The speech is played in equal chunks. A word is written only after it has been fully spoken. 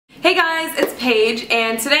Hey guys, it's Paige,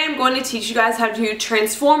 and today I'm going to teach you guys how to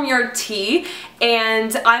transform your tee,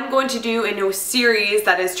 and I'm going to do a new series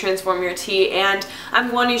that is Transform Your Tee, and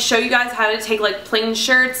I'm going to show you guys how to take like plain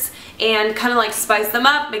shirts and kind of like spice them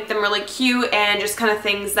up, make them really cute, and just kind of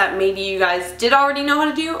things that maybe you guys did already know how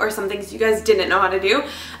to do or some things you guys didn't know how to do.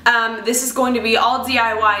 This is going to be all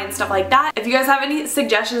DIY and stuff like that. If you guys have any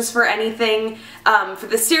suggestions for anything for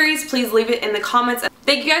the series, please leave it in the comments.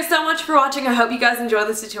 Thank you guys so much for watching. I hope you guys enjoy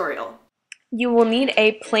this tutorial. You will need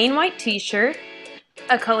a plain white t-shirt,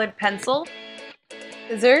 a colored pencil,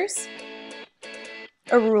 scissors,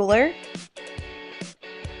 a ruler,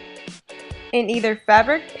 and either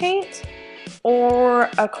fabric paint or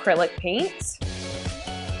acrylic paint,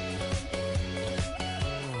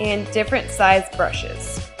 and different size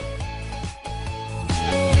brushes.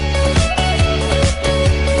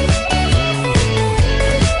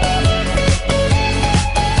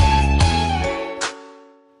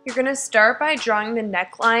 You're going to start by drawing the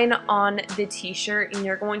neckline on the t-shirt, and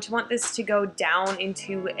you're going to want this to go down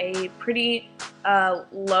into a pretty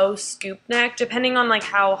low scoop neck, depending on like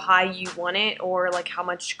how high you want it or like how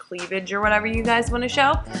much cleavage or whatever you guys want to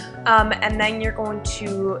show. And then you're going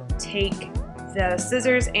to take the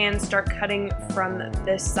scissors and start cutting from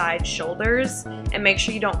the side shoulders, and make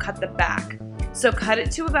sure you don't cut the back. So cut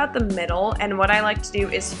it to about the middle, and what I like to do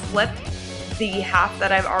is flip the half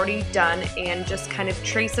that I've already done and just kind of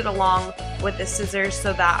trace it along with the scissors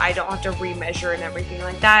so that I don't have to remeasure and everything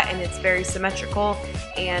like that, and it's very symmetrical,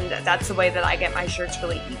 and that's the way that I get my shirts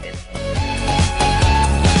really even.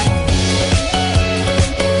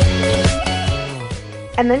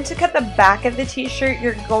 And then to cut the back of the t-shirt,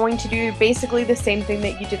 you're going to do basically the same thing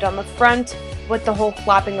that you did on the front with the whole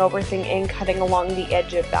flapping over thing and cutting along the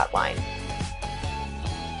edge of that line.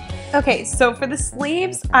 Okay, so for the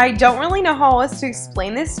sleeves, I don't really know how else to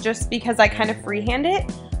explain this just because I kind of freehand it,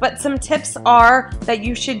 but some tips are that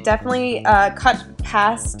you should definitely cut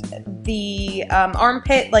past the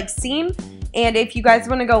armpit like seam, and if you guys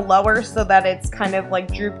want to go lower so that it's kind of like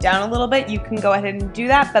drooped down a little bit, you can go ahead and do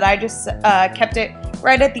that, but I just kept it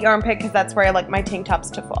right at the armpit because that's where I like my tank tops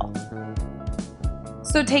to fall.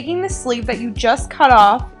 So taking the sleeve that you just cut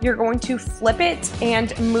off, you're going to flip it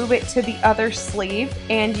and move it to the other sleeve,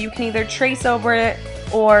 and you can either trace over it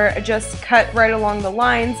or just cut right along the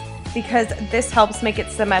lines because this helps make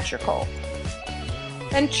it symmetrical.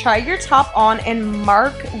 Then try your top on and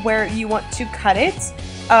mark where you want to cut it.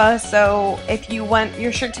 So if you want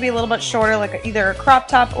your shirt to be a little bit shorter, like either a crop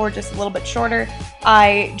top or just a little bit shorter,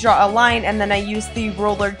 I draw a line and then I use the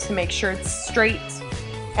ruler to make sure it's straight,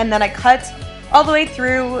 and then I cut all the way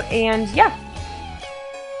through, and yeah.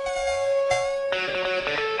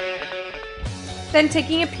 Then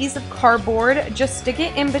taking a piece of cardboard, just stick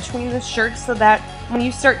it in between the shirts so that when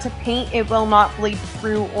you start to paint, it will not bleed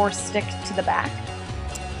through or stick to the back.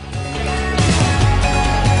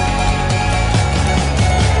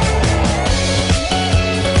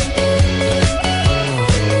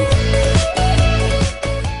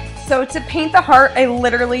 So to paint the heart, I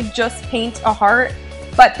literally just paint a heart.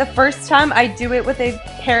 But the first time I do it with a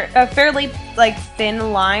fairly like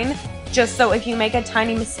thin line, just so if you make a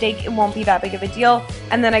tiny mistake, it won't be that big of a deal.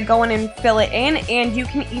 And then I go in and fill it in, and you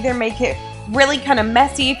can either make it really kind of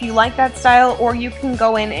messy if you like that style, or you can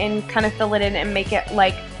go in and kind of fill it in and make it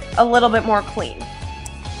like a little bit more clean.